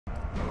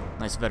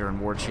Nice veteran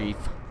war chief.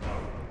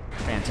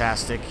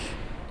 Fantastic.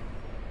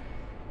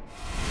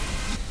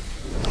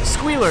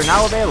 Squealer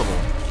now available.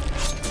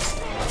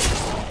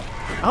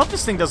 I hope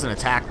this thing doesn't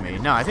attack me.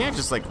 No, I think I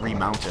just like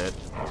remount it.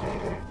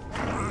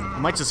 It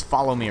might just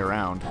follow me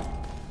around.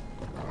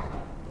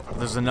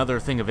 There's another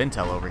thing of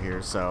intel over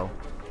here, so.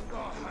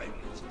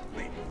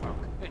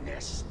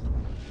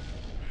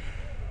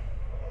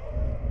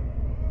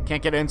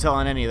 Can't get intel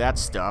on any of that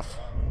stuff.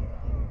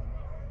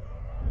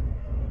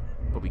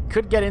 But we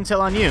could get intel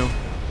on you.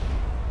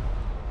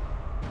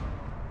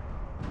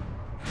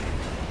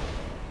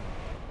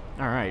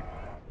 Alright.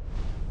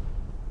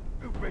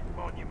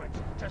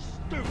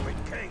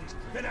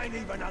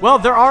 Well,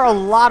 there are a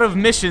lot of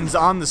missions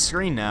on the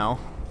screen now.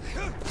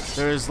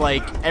 There's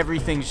like,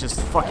 everything's just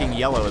fucking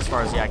yellow as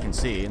far as the eye can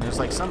see. And there's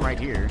like some right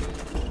here.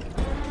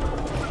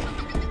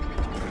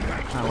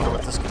 I wonder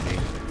what this could be.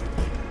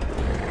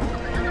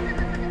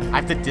 I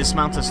have to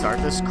dismount to start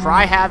this.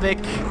 Cry Havoc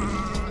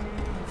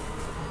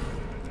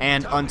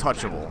and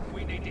Untouchable.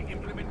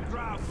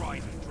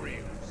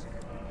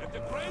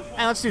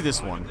 And let's do this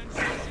one.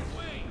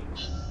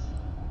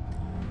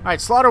 Alright,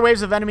 slaughter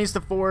waves of enemies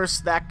to force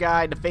that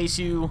guy to face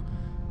you.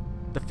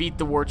 Defeat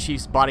the war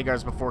chief's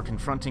bodyguards before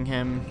confronting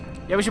him.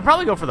 Yeah, we should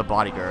probably go for the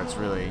bodyguards,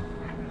 really.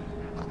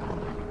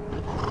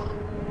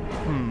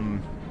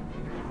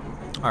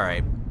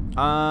 Alright.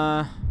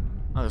 Oh,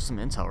 there's some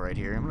intel right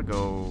here. I'm gonna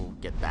go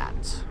get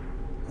that.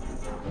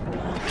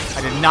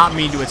 I did not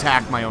mean to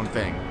attack my own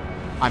thing.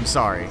 I'm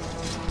sorry.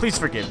 Please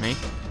forgive me.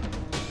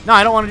 No,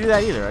 I don't want to do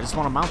that either. I just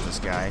want to mount this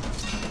guy.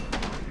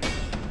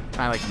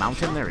 Can I, like, mount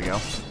him? There we go.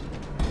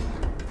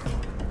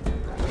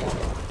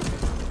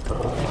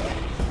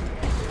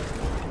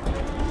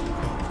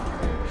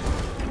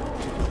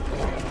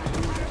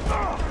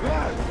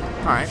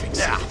 Alright.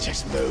 Yeah.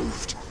 Just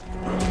moved.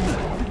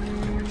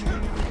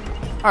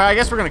 Alright, I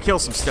guess we're gonna kill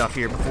some stuff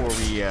here before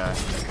we, Ow.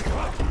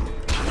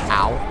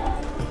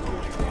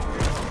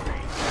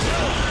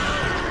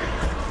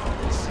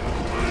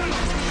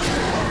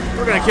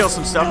 We're gonna kill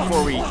some stuff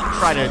before we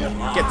try to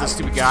get this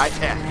stupid guy.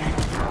 Yeah.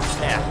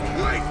 Yeah.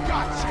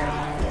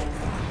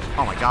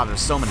 Oh my god,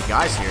 there's so many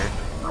guys here.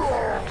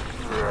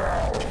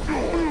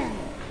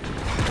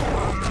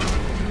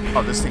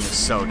 Oh, this thing is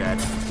so dead.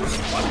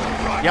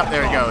 Yep,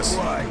 there he goes.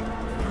 I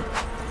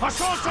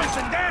saw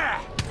something there!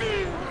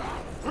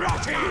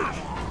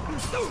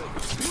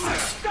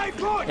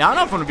 Yeah, I don't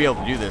know if I'm going to be able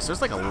to do this.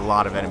 There's like a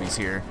lot of enemies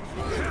here.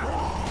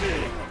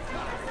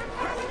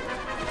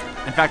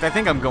 In fact, I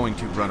think I'm going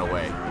to run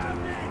away.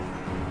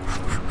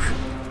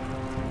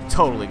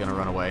 Totally going to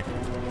run away.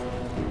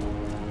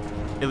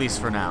 At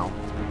least for now.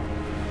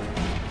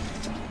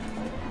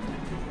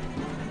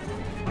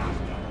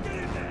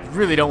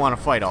 Really don't want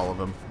to fight all of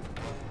them.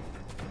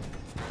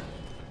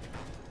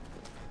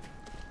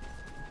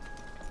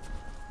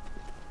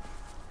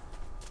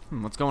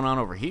 What's going on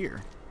over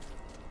here?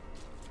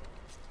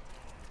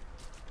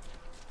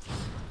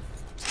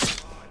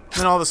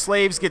 Then all the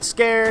slaves get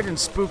scared and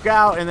spook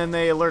out, and then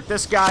they alert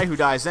this guy who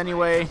dies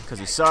anyway because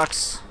he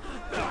sucks.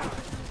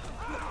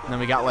 And then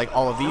we got like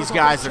all of these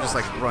guys. They're just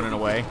like running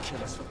away.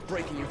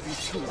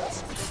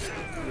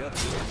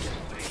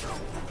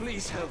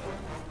 Please help.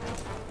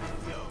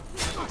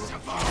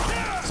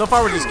 So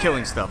far, we're just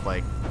killing stuff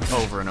like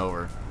over and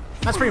over.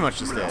 That's pretty much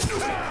just it.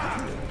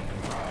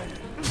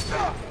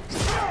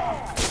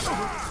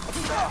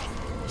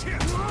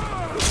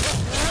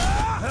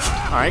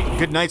 Alright,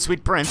 good night,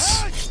 sweet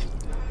prince.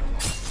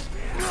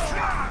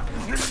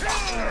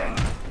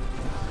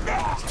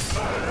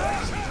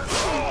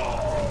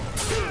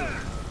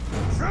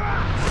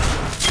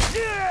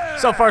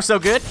 So far, so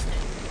good.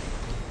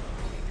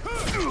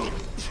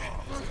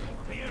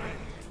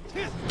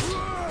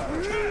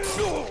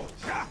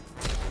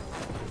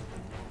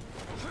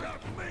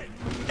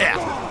 Yeah.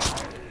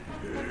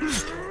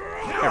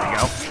 There we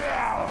go.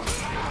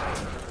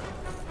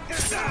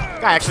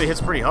 Guy actually hits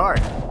pretty hard.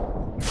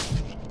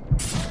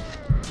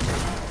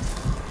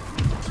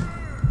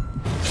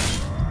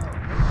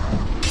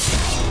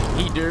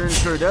 He darn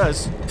sure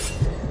does.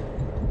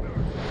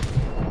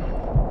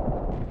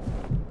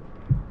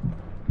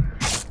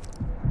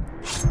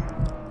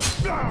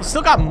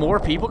 Still got more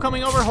people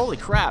coming over? Holy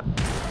crap.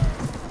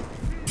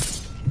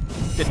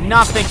 Did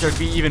not think there'd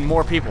be even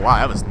more people. Wow,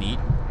 that was neat.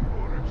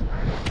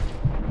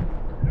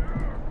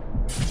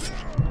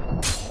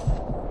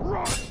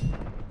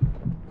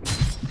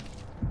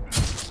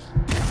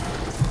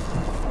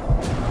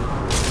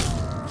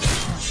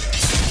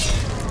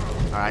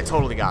 Alright, I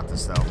totally got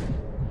this, though.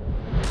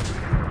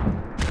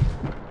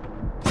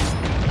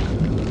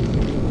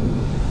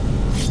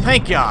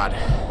 Thank God.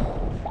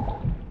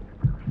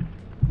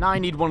 Now I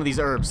need one of these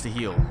herbs to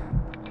heal.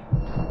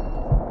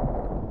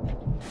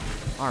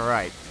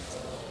 Alright.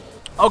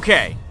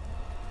 Okay.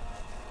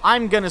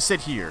 I'm gonna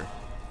sit here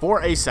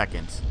for a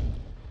second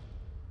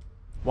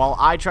while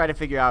I try to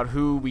figure out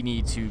who we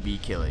need to be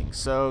killing.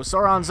 So,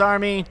 Sauron's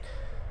army.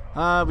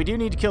 We do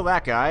need to kill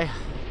that guy.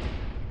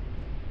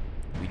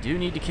 We do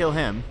need to kill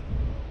him.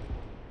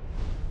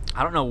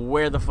 I don't know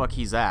where the fuck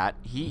he's at.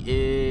 He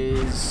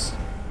is...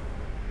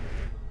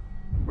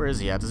 Where is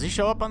he at? Does he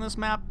show up on this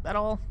map at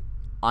all?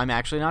 I'm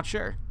actually not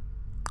sure.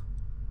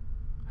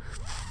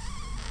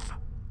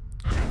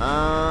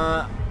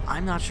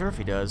 I'm not sure if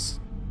he does.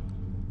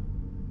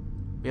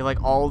 We have,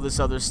 like, all this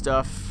other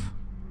stuff.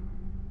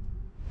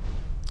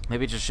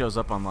 Maybe it just shows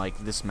up on, like,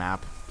 this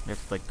map. We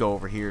have to, like, go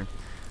over here.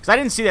 Because I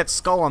didn't see that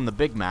skull on the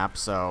big map,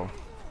 so...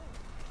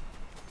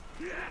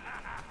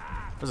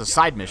 There's a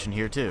side mission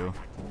here, too,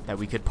 that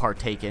we could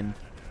partake in.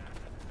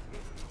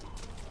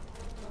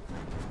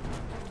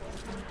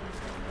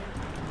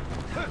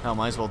 Hell,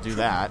 might as well do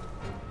that.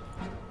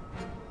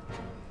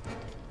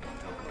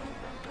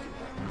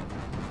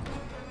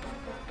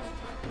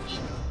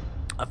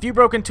 A few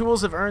broken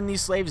tools have earned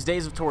these slaves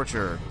days of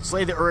torture.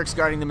 Slay the Uruks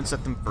guarding them and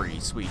set them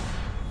free. Sweet.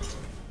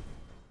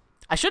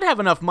 I should have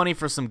enough money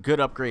for some good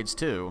upgrades,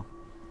 too.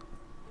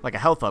 Like a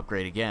health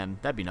upgrade again.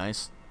 That'd be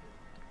nice.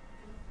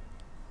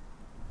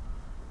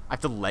 I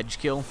have to ledge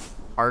kill.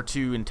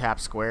 R2 and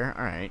tap square.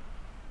 Alright.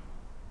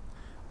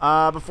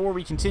 Before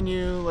we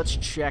continue, let's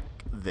check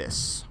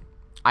this.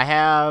 I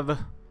have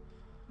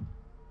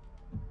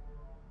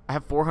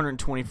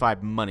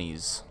 425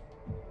 monies.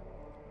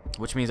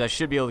 Which means I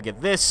should be able to get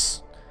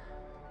this.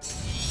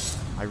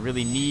 I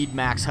really need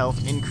max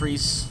health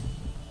increase.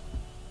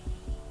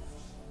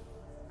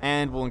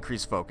 And we'll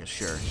increase focus,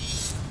 sure.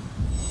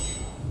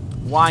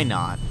 Why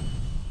not?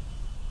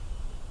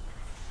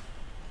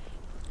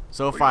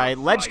 So if I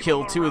ledge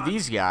kill 2 of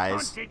these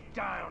guys, then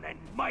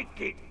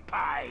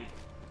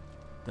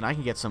I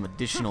can get some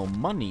additional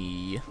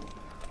money.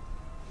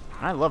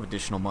 I love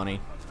additional money.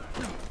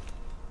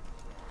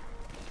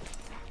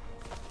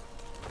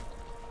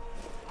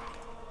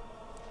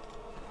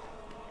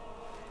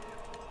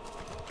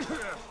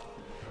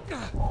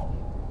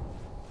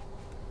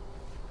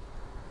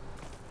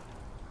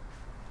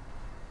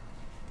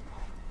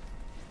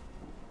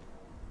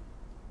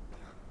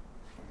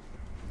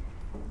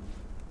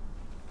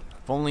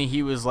 If only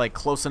he was, like,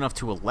 close enough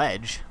to a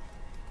ledge.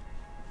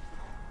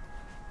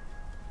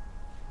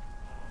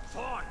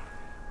 Fine.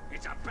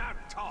 It's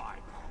about time.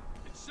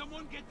 Did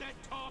someone get that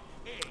top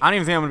egg? I don't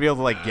even think I'm gonna be able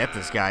to, like, get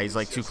this guy. He's,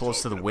 like, too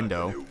close to the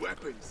window.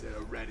 Weapons that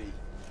are ready.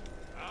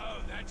 Oh,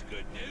 that's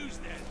good news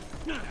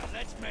then. Now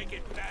let's make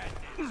it bad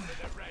news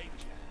for the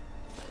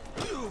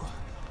Ranger.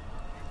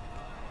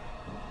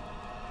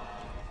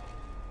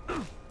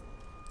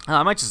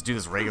 I might just do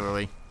this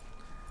regularly.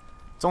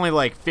 It's only,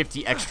 like,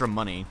 50 extra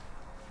money.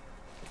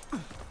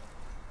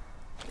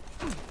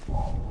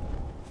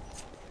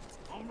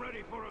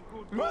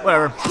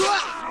 Whatever.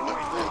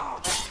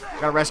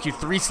 Gotta rescue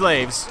 3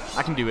 slaves.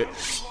 I can do it.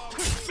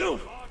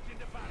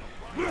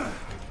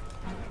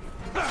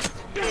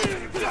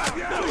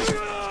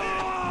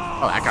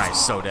 Oh, that guy's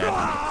so dead.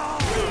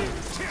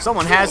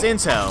 Someone has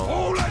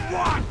intel.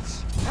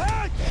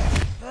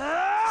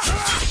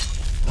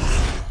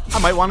 I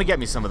might want to get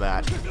me some of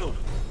that.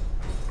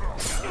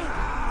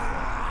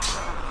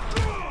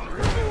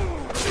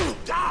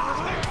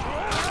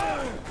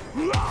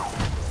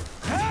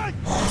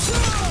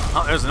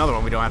 Oh, there's another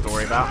one we don't have to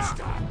worry about.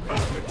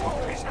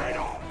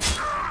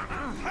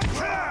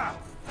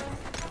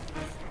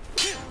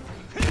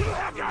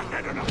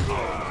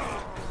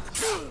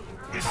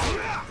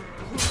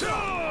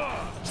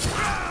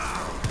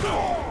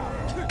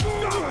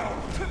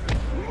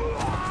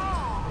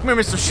 Come here,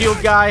 Mr.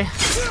 Shield Guy.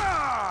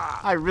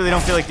 I really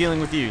don't feel like dealing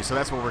with you, so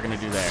that's what we're gonna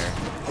do there.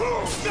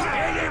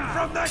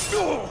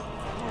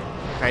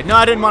 Okay, no,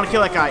 I didn't want to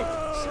kill that guy.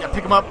 Yeah,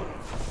 pick him up.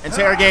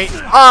 Interrogate.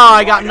 Oh,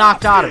 I got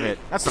knocked out of it.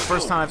 That's the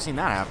first time I've seen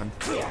that happen.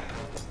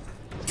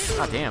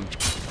 God damn.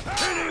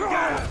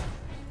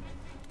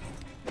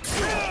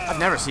 I've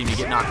never seen you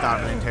get knocked out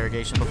of an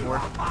interrogation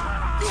before.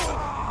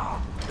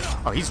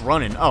 Oh, he's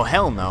running. Oh,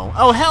 hell no.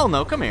 Oh, hell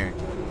no. Come here.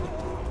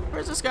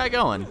 Where's this guy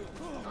going?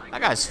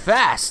 That guy's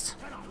fast.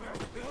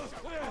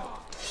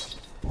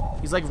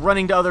 He's like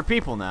running to other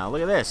people now.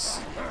 Look at this.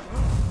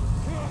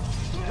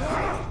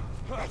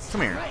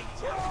 Come here.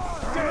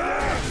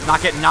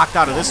 Not getting knocked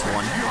out of this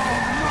one.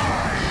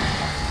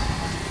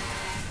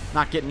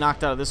 Not getting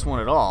knocked out of this one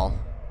at all.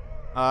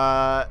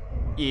 Yeah,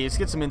 let's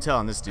get some intel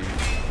on this dude.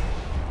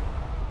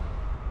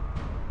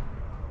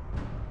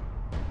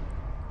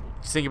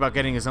 He's thinking about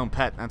getting his own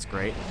pet. That's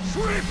great.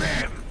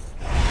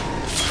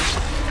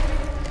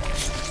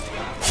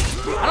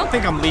 I don't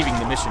think I'm leaving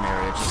the mission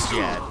area just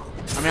yet.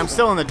 I mean, I'm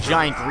still in the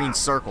giant green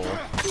circle.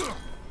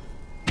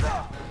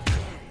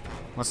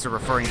 Unless they're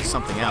referring to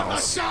something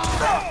else.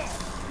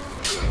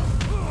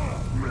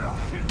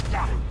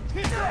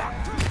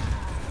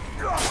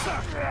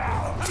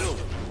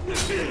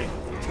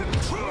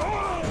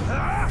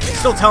 It's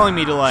still telling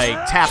me to, like,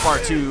 tap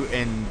R2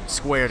 and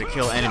square to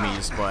kill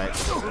enemies, but...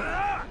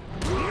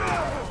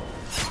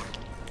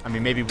 I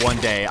mean, maybe one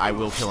day I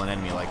will kill an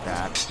enemy like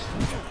that.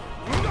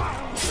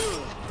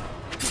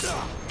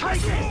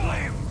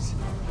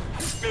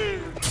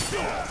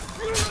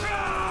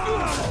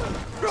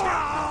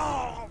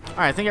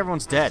 Alright, I think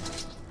everyone's dead.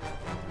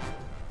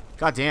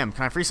 God damn,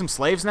 can I free some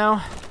slaves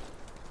now?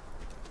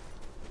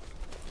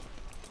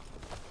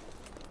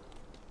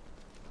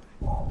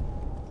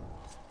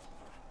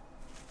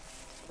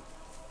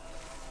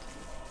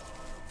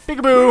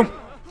 Peekaboo!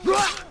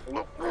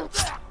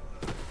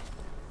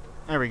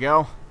 There we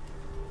go.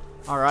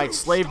 Alright,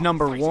 slave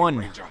number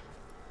 1.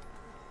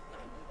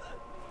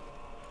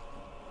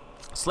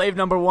 Slave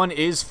number 1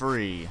 is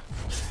free.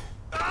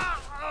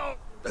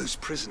 Those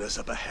prisoners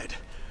up ahead.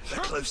 They're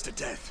close to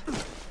death.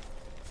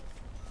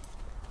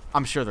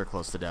 I'm sure they're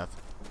close to death.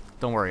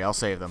 Don't worry, I'll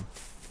save them.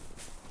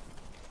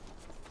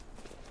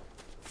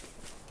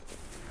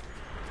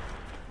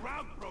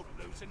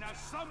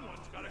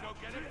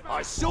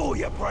 I saw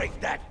you break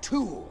that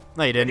tool.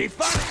 No, you didn't.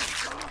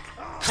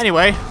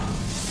 Anyway.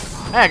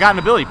 Hey, I got an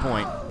ability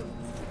point.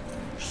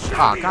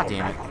 Ah, god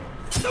damn it.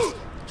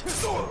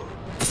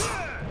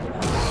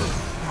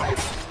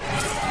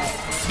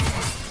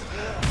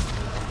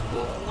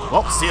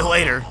 Well, see you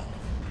later.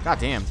 God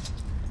damn.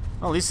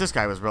 Well, at least this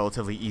guy was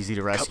relatively easy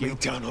to rescue.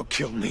 Cut me down or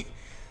kill me.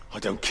 I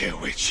don't care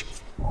which.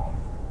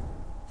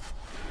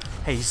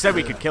 Hey, he said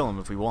we could kill him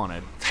if we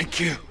wanted. Thank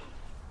you.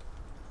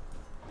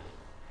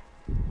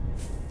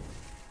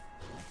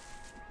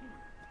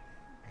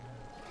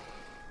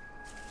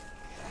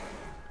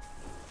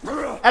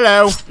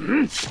 Hello.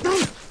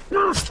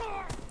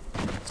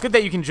 It's good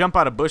that you can jump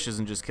out of bushes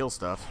and just kill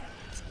stuff.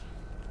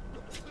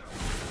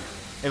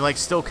 It like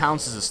still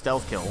counts as a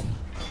stealth kill.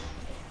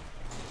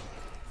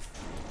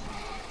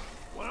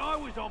 When I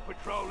was on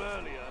patrol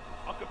earlier,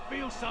 I could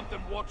feel something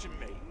watching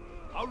me.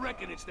 I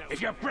reckon it's that.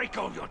 If you break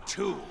all your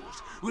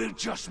tools, we'll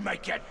just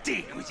make you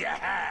dig with your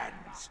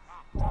hands.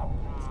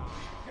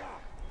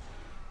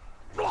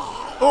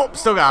 Oh,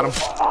 still got him.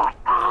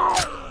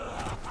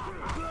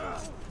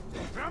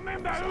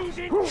 Remember who's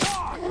in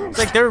charge. It's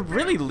like they're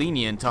really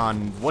lenient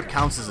on what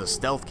counts as a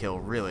stealth kill,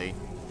 really.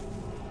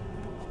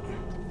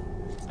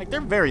 Like, they're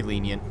very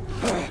lenient.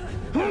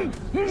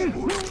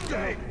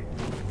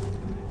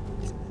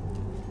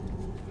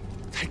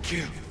 Thank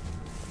you.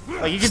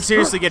 Like, you can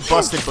seriously get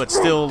busted, but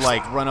still,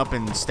 like, run up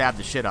and stab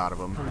the shit out of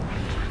them.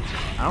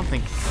 I don't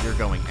think you're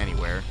going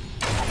anywhere.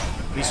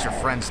 At least your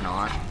friend's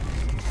not.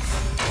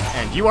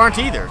 And you aren't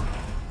either.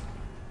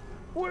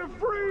 We're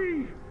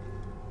free.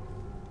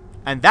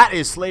 And that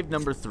is slave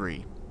number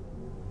 3.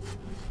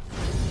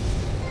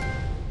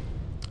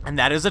 And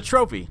that is a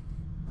trophy.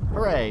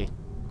 Hooray.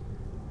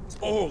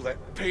 All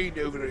that pain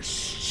over a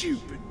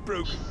stupid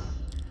broken.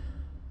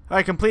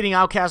 Alright, completing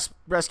outcast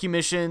rescue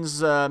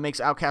missions makes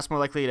outcasts more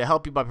likely to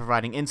help you by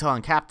providing intel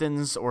on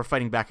captains or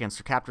fighting back against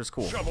their captors.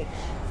 Cool. Trouble.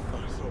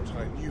 I thought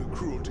I knew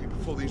cruelty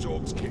before these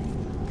orcs came.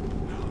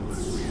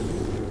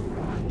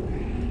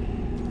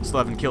 Still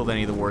haven't killed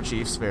any of the war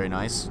chiefs. Very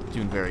nice.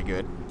 Doing very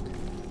good.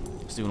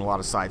 Just doing a lot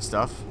of side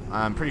stuff.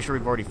 I'm pretty sure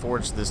we've already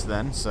forged this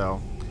then, so...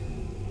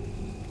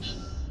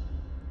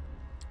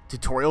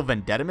 Tutorial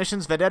vendetta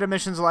missions? Vendetta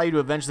missions allow you to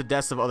avenge the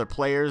deaths of other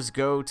players.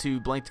 Go to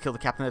blank to kill the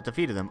captain that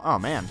defeated them. Oh,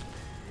 man.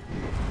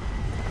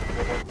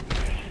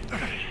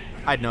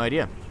 I had no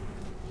idea.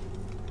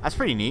 That's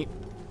pretty neat.